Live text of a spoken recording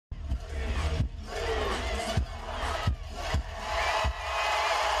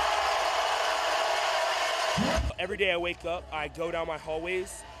every day I wake up, I go down my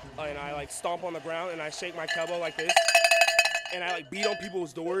hallways and I like stomp on the ground and I shake my cowbell like this. And I like beat on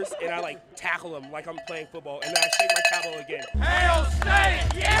people's doors and I like tackle them like I'm playing football. And then I shake my cowbell again. Hail State!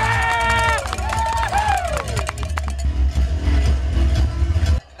 Yeah!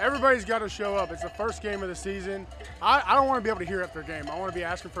 Everybody's got to show up. It's the first game of the season. I don't want to be able to hear after a game. I want to be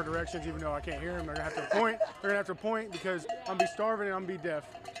asking for directions even though I can't hear them. They're going to have to point. They're going to have to point because I'm going to be starving and I'm going to be deaf.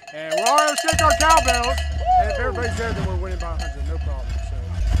 And we're all going to shake our cowbells. And if everybody's there, then we're winning by 100. No problem. So.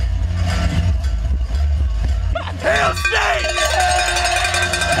 Hail State!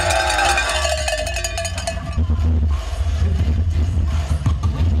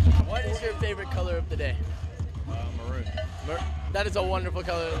 What is your favorite color of the day? Maroon. That is a wonderful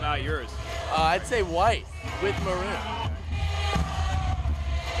color. Not yours. I'd say white with maroon.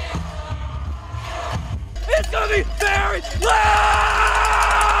 It's gonna be very loud!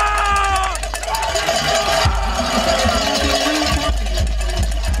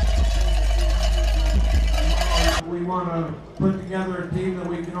 We want to put together a team that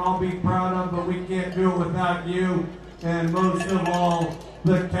we can all be proud of, but we can't do it without you, and most of all,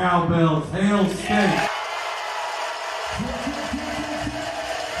 the Cowbells. Hail State!